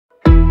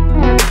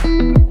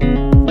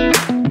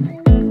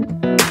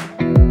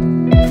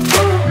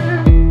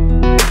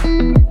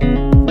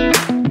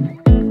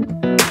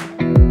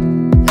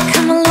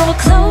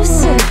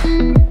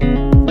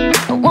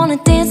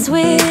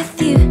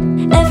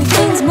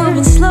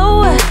moving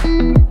slower.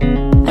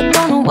 I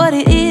don't know what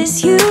it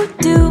is you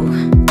do.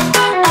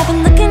 I've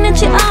been looking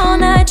at you all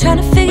night, trying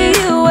to figure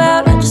you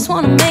out. I just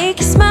wanna make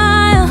you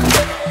smile.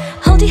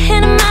 Hold your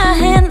hand in my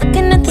hand,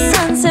 looking at the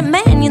sunset.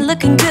 Man, you're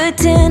looking good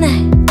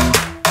tonight.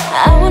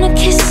 I wanna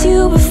kiss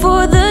you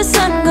before the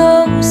sun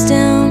goes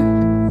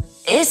down.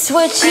 It's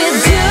what you're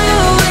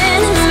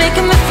doing, it's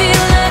making me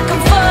feel like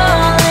I'm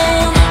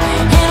falling.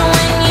 And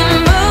when you're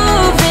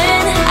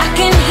moving, I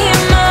can hear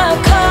my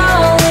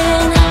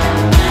calling.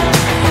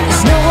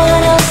 There's no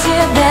one else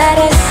here that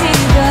I see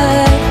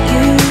but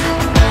you.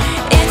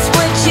 It's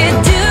what you're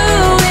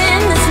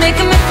doing, it's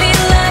making me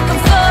feel like I'm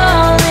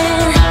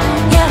falling.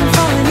 Yeah, I'm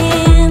falling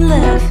in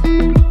love.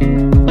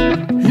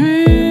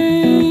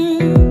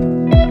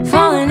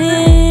 Falling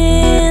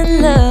in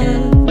love.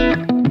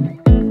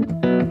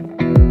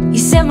 You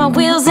set my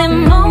wheels in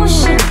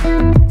motion.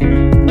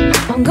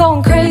 I'm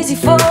going crazy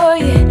for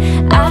you.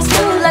 Eyes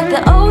blue like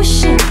the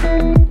ocean.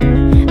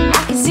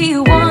 I can see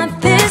you want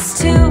this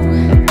too.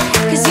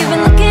 Cause you've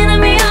been looking at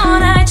me all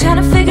night, trying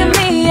to figure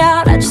me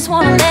out. I just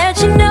wanna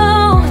let you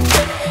know.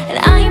 And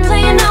I ain't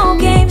playing no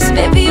games,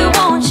 baby, you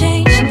won't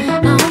change.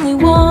 I only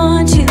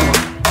want you.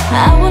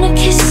 I wanna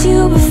kiss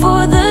you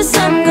before the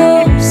sun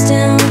goes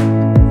down.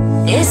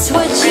 It's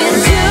what you're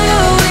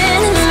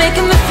doing, it's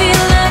making me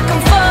feel like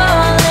I'm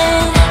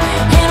falling.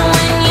 And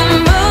when you're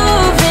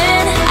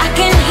moving, I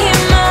can hear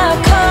my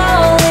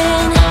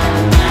calling.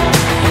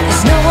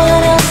 There's no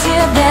one else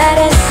here that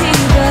I see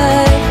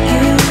but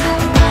you.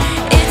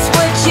 It's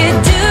what you're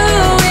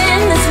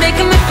doing, it's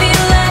making me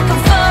feel like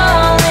I'm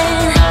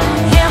falling.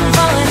 Yeah, I'm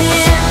falling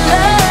in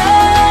love.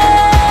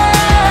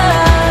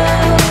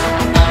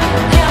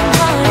 Yeah, I'm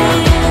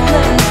falling in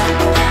love.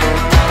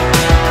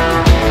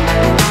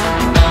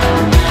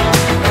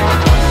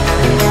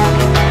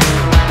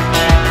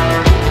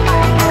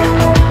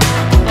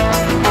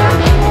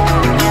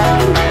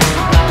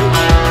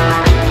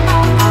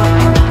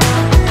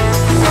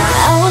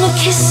 I wanna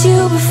kiss you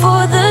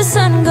before the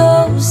sun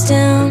goes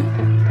down.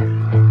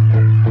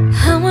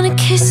 I wanna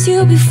kiss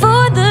you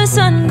before the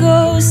sun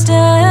goes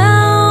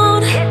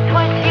down. It's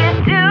what you're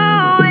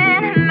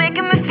doing,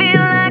 making me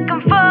feel like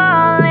I'm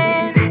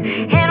falling.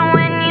 And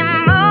when you're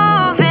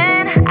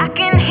moving, I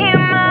can hear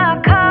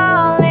my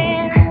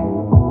calling.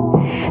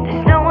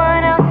 There's no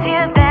one else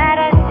here that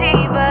I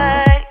see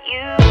but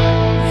you.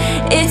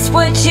 It's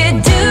what you're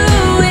doing.